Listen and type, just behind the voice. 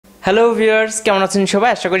Hello viewers, কেমন আছেন সবাই?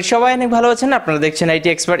 আশা করি সবাই অনেক ভালো আছেন। আপনারা দেখছেন আইটি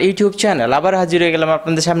এক্সপার্ট ইউটিউব চ্যানেল। আবার হাজির হয়ে গেলাম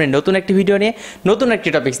আপনাদের সামনে নতুন একটি ভিডিও নিয়ে, নতুন একটি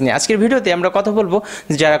টপিকস নিয়ে। আজকের ভিডিওতে আমরা কথা বলবো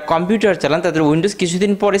যারা কম্পিউটার চালান তাদের উইন্ডোজ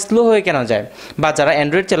কিছুদিন পরে স্লো হয়ে কেন যায়, বা যারা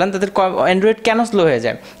অ্যান্ড্রয়েড চালান তাদের অ্যান্ড্রয়েড কেন স্লো হয়ে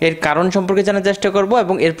যায়, এর কারণ সম্পর্কে জানার চেষ্টা করব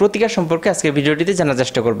এবং এর প্রতিকার সম্পর্কে আজকের ভিডিওটিতে জানার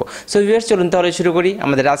চেষ্টা করব। সো ভিউয়ার্স, চলুন তাহলে শুরু করি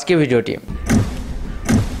আমাদের আজকের ভিডিওটি।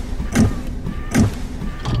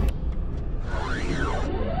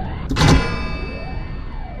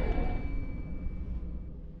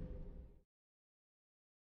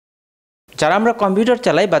 যারা আমরা কম্পিউটার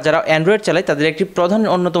চালাই বা যারা অ্যান্ড্রয়েড চালাই তাদের একটি প্রধান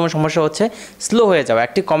অন্যতম সমস্যা হচ্ছে স্লো হয়ে যাওয়া।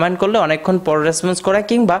 একটি কমেন্ট করলে অনেকক্ষণ পর রেসপন্স করা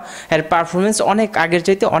কিংবা এর পারফরমেন্স অনেক আগের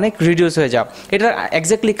চাইতে অনেক রিডিউস হয়ে যাওয়া। এটার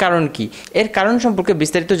এক্স্যাক্টলি কারণ কি? এর কারণ সম্পর্কে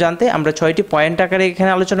বিস্তারিত জানতে আমরা 6টি পয়েন্ট আকারে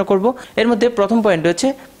এখানে আলোচনা করব। এর মধ্যে প্রথম পয়েন্ট হচ্ছে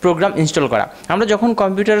প্রোগ্রাম ইনস্টল করা। আমরা যখন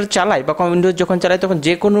কম্পিউটার চালাই বা উইন্ডোজ যখন চালাই তখন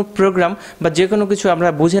যে কোনো প্রোগ্রাম বা যে কোনো কিছু আমরা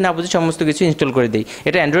বুঝে না বুঝে সমস্ত কিছু ইনস্টল করে দিই।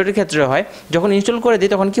 এটা অ্যান্ড্রয়েডের ক্ষেত্রে হয়। যখন ইনস্টল করে দিই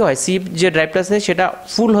তখন কি হয়, সি যে ড্রাইভটা আছে সেটা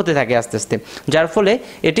ফুল হতে থাকে আস্তে আস্তে, যার ফলে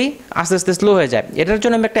এটি আস্তে আস্তে স্লো হয়ে যায়। এটার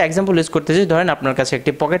জন্য আমি একটা এক্সাম্পল ইউজ করতে চাই। ধরেন আপনার কাছে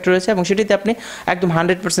একটি পকেট রয়েছে এবং সেটিতে আপনি একদম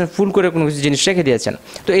 100% ফুল করে কোনো কিছু জিনিস রেখে দিয়েছেন।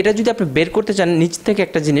 তো এটা যদি আপনি বের করতে চান নিচ থেকে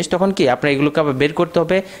একটা জিনিস, তখন কি আপনার এগুলোকে আবার বের করতে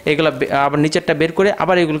হবে, এগুলো আবার নিচেরটা বের করে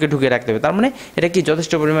আবার এগুলোকে ঢুকিয়ে রাখতে হবে। তার মানে এটা কি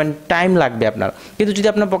যথেষ্ট পরিমাণ টাইম লাগবে আপনার। কিন্তু যদি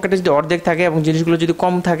আপনার পকেটে যদি অর্ধেক থাকে এবং জিনিসগুলো যদি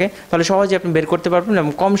কম থাকে তাহলে সহজে আপনি বের করতে পারবেন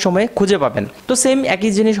এবং কম সময়ে খুঁজে পাবেন। তো সেম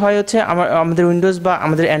একই জিনিস হয় হচ্ছে আমাদের উইন্ডোজ বা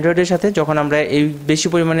আমাদের অ্যান্ড্রয়েডের সাথে। যখন আমরা এই বেশি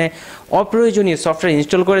পরিমাণে অপ্রয়োজনীয় সফটওয়্যার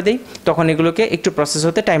ইনস্টল করে দিই তখন এগুলোকে একটু প্রসেস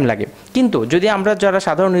হতে টাইম লাগে। কিন্তু যদি আমরা যারা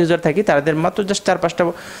সাধারণ ইউজার থাকি তাদের মাত্র জাস্ট 4-5টা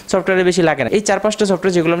সফটওয়্যারে বেশি লাগে না। এই 4-5টা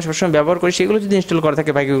সফটওয়্যার যেগুলো আমরা সবসময় ব্যবহার করি সেগুলো যদি ইনস্টল করা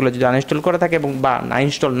থাকে, বাকিগুলো যদি আনইনস্টল করা থাকে এবং বা না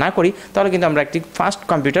ইনস্টল না করি তাহলে কিন্তু আমরা একটি ফাস্ট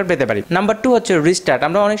কম্পিউটার পেতে পারি। নাম্বার 2 হচ্ছে রিস্টার্ট।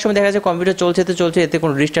 আমরা অনেক সময় দেখা যায় কম্পিউটার চলছে এতে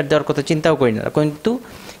কোনো রিস্টার্ট দেওয়ার কথা চিন্তাও করি না,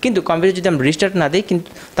 কিন্তু কম্পিউটার যদি আমরা রিস্টার্ট না দিই কিন্তু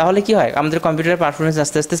তাহলে কি হয়, আমাদের কম্পিউটারের পারফরমেন্স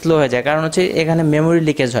আস্তে আস্তে স্লো হয়ে যায়। কারণ হচ্ছে এখানে মেমোরি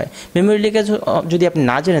লিকেজ হয়। মেমোরি লিকেজ যদি আপনি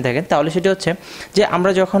না জেনে থাকেন তাহলে সেটা হচ্ছে যে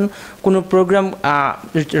আমরা যখন কোনো প্রোগ্রাম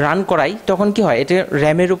রান করাই তখন কি হয়, এটা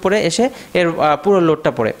র্যামের উপরে এসে এর পুরো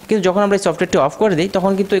লোডটা পড়ে। কিন্তু যখন আমরা এই সফটওয়্যারটি অফ করে দিই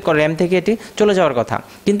তখন কিন্তু এই র্যাম থেকে এটি চলে যাওয়ার কথা।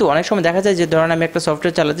 কিন্তু অনেক সময় দেখা যায় যে ধরেন আমি একটা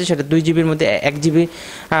সফটওয়্যার চালাচ্ছি, সেটা 2 জিবির মধ্যে 1 জিবি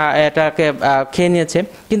এটাকে খেয়ে নিয়েছে,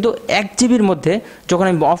 কিন্তু 1 জিবির মধ্যে যখন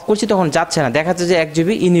আমি অফ করছি তখন যাচ্ছে না, দেখা যাচ্ছে যে 1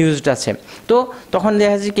 জিবি ইনইউজড আছে। তো তখন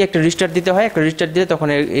দেখা যাচ্ছে কি একটা রিস্টার্ট দিতে হয়। একটা রিস্টার্ট দিলে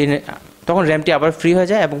তখন র্যামটি আবার ফ্রি হয়ে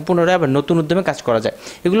যায় এবং পুনরায় আবার নতুন উদ্যমে কাজ করা যায়।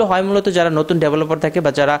 এগুলো হয় মূলত যারা নতুন ডেভেলপার থাকে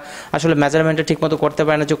বা যারা আসলে মেজারমেন্টটা ঠিকমতো করতে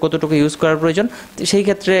পারে না যে কতটুকু ইউজ করার প্রয়োজন, সেই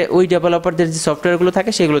ক্ষেত্রে ওই ডেভেলপারদের যে সফটওয়্যারগুলো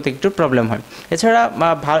থাকে সেগুলোতে একটু প্রবলেম হয়। এছাড়া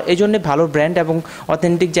এই জন্য ভালো ব্র্যান্ড এবং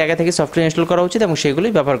অথেন্টিক জায়গা থেকে সফটওয়্যার ইনস্টল করা উচিত এবং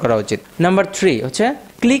সেগুলোই ব্যবহার করা উচিত। নাম্বার 3 হচ্ছে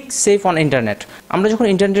ক্লিক সেভ অন ইন্টারনেট। আমরা যখন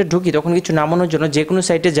ইন্টারনেটে ঢুকি তখন কিছু নামানোর জন্য যে কোনো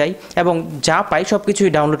সাইটে যাই এবং যা পাই সব কিছুই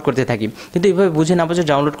ডাউনলোড করতে থাকি, কিন্তু এইভাবে বুঝে না বুঝে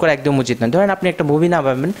ডাউনলোড করা একদম উচিত নয়। ধরেন আপনি একটা মুভি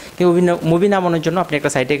নামাবেন, মুভি নামানোর জন্য আপনি একটা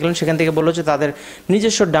সাইটে গেলেন, সেখান থেকে বললো যে তাদের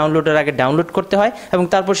নিজস্ব ডাউনলোডের আগে ডাউনলোড করতে হয় এবং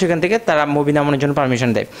তারপর সেখান থেকে তারা মুভি নামানোর জন্য পারমিশন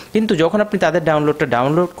দেয়। কিন্তু যখন আপনি তাদের ডাউনলোড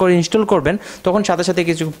করে ইনস্টল করবেন তখন সাথে সাথে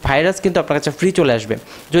কিছু ভাইরাস কিন্তু আপনার কাছে ফ্রি চলে আসবে,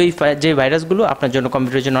 যে ভাইরাসগুলো আপনার জন্য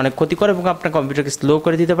কম্পিউটারের জন্য অনেক ক্ষতিকর এবং আপনার কম্পিউটারকে স্লো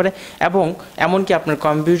করে দিতে পারে এবং এমনকি আপনার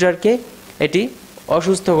কম্পিউটারকে এটি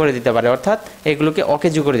অসুস্থ করে দিতে পারে, অর্থাৎ এগুলোকে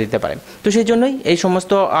অকেজো করে দিতে পারে। তো সেই জন্যই এই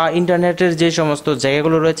সমস্ত ইন্টারনেটের যে সমস্ত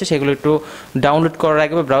জায়গাগুলো রয়েছে সেগুলো একটু ডাউনলোড করার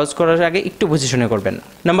আগে বা ব্রাউজ করার আগে একটু বুঝে শুনে করবেন।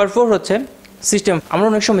 নাম্বার 4 হচ্ছে সিস্টেম। আমরা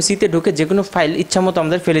অনেক সময় সিতে ঢুকে যে কোনো ফাইল ইচ্ছামতো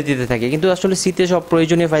আমাদের ফেলে দিতে থাকি, কিন্তু আসলে সিতে সব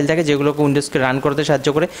প্রয়োজনীয় ফাইল থাকে যেগুলোকে উইন্ডোজকে রান করতে সাহায্য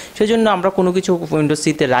করে। সেই জন্য আমরা কোনো কিছু উইন্ডোজ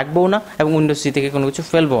সিতে রাখবো না এবং উইন্ডোজ সি থেকে কোনো কিছু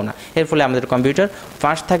ফেলবো না। এর ফলে আমাদের কম্পিউটার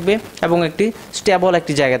ফাস্ট থাকবে এবং একটি স্টেবল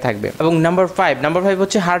একটি জায়গা থাকবে। এবং নাম্বার 5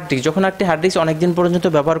 হচ্ছে হার্ড ডিস্ক। যখন একটি হার্ড ডিস্ক অনেক দিন পর্যন্ত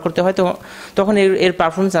ব্যবহার করতে হয় তখন এর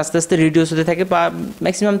পারফরমেন্স আস্তে আস্তে রিডিউস হতে থাকে, বা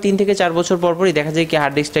ম্যাক্সিমাম 3 থেকে 4 বছর পরই দেখা যায় কি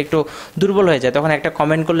হার্ড ডিস্কটা একটু দুর্বল হয়ে যায়। তখন একটা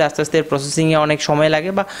কমেন্ট করলে আস্তে আস্তে এর প্রসেসিংয়ে অনেক সময় লাগে,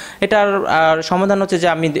 বা এটার সমাধান হচ্ছে যে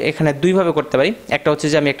আমি এখানে 2ভাবে করতে পারি। একটা হচ্ছে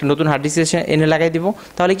যে আমি একটা নতুন হার্ড ডিস্ক এনে লাগাই দিব,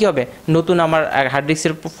 তাহলে কি হবে, নতুন আমার হার্ড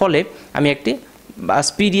ডিস্কের ফলে আমি একটি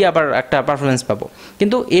স্পিডি আবার একটা পারফরমেন্স পাবো।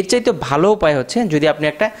 কিন্তু এর চাইতে ভালো উপায় হচ্ছে যদি আপনি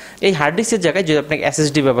একটা এই হার্ড ডিস্কের জায়গায় যদি আপনি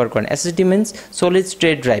এসএসডি ব্যবহার করেন। SSD means solid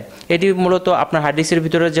state drive. এটি মূলত আপনার হার্ড ডিস্কের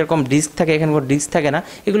ভিতরে যেরকম ডিস্ক থাকে এখানে কোনো ডিস্ক থাকে না,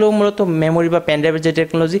 এগুলো মূলত মেমোরি বা পেন ড্রাইভের যে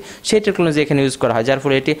টেকনোলজি সেই টেকনোলজি এখানে ইউজ করা হয়, যার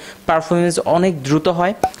ফলে এটি পারফরমেন্স অনেক দ্রুত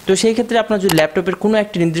হয়। তো সেই ক্ষেত্রে আপনার যদি ল্যাপটপের কোনো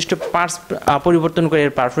একটি নির্দিষ্ট পার্টস পরিবর্তন করে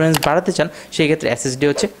এর পারফরমেন্স বাড়াতে চান সেই ক্ষেত্রে এসএসডি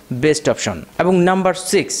হচ্ছে বেস্ট অপশন। এবং নাম্বার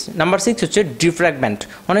 6 হচ্ছে ডিফ্র্যাগমেন্ট।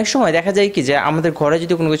 অনেক সময় দেখা যায় কি যে আমাদের ঘরে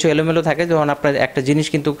যদি কোনো কিছু এলোমেলো থাকে তখন আপনার একটা জিনিস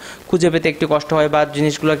কিন্তু খুঁজে পেতে একটু কষ্ট হয় বা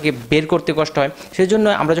জিনিসগুলোকে বের করতে কষ্ট হয়। সেই জন্য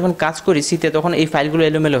আমরা যখন কাজ করি সিতে তখন এই ফাইলগুলো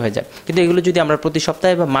এলোমেলো হয়ে যায়। কিন্তু এগুলো যদি আমরা প্রতি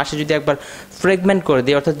সপ্তাহে বা মাসে যদি একবার ফ্র্যাগমেন্ট করে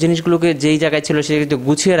দিই, অর্থাৎ জিনিসগুলোকে যেই জায়গায় ছিল সেটা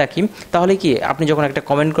গুছিয়ে রাখি, তাহলে কি আপনি যখন একটা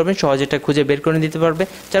কমেন্ট করবেন সহজে এটা খুঁজে বের করে দিতে পারবে,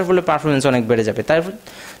 যার যার ফলে পারফরমেন্স অনেক বেড়ে যাবে। তাই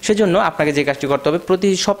সেজন্য আপনাকে যে কাজটি করতে হবে, প্রতি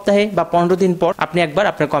সপ্তাহে বা 15 দিন পর আপনি একবার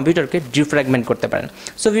আপনার কম্পিউটারকে ডিফ্র্যাগমেন্ট করতে পারেন।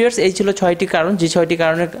 সো ভিউয়ার্স, এই ছিল 6টি কারণ, যে 6টি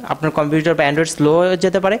কারণে আপনার কম্পিউটার বা অ্যান্ড্রয়েড স্লো হয়ে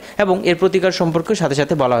যেতে পারে এবং এর প্রতিকার সম্পর্কে সাথে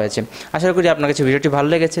সাথে বলা হয়েছে। আশা করি আপনার কাছে ভিডিওটি ভালো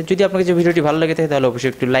লেগেছে। যদি আপনার কাছে ভিডিওটি ভালো লেগে থাকে তাহলে অবশ্যই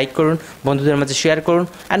একটু লাইক করুন, বন্ধুদের মাঝে শেয়ার করুন,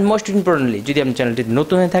 অ্যান্ড মোস্ট ইম্পর্টেন্টলি যদি আপনি চ্যানেলটি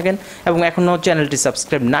নতুন হয়ে থাকেন এবং এখনও চ্যানেলটি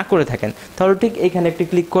সাবস্ক্রাইব না করে থাকেন তাহলে ঠিক এইখানে একটি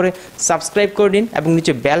ক্লিক করে সাবস্ক্রাইব করে দিন এবং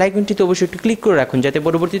নিচে বেল আইকনটিতে অবশ্যই একটু ক্লিক করে রাখুন, যাতে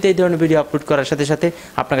পরবর্তীতে এই ধরনের ভিডিও আপলোড করার সাথে সাথে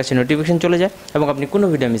আপনার কাছে নোটিফিকেশন চলে যায় এবং আপনি কোনো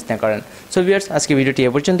ভিডিও মিস না করেন। সো ভিউয়ার্স, আজকে ভিডিওটি এ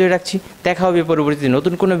পর্যন্তই রাখছি। দেখা হবে পরবর্তীতে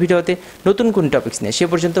নতুন কোনো ভিডিওতে নতুন কোন টপিকস নিয়ে। সে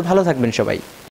পর্যন্ত ভালো থাকবেন সবাই।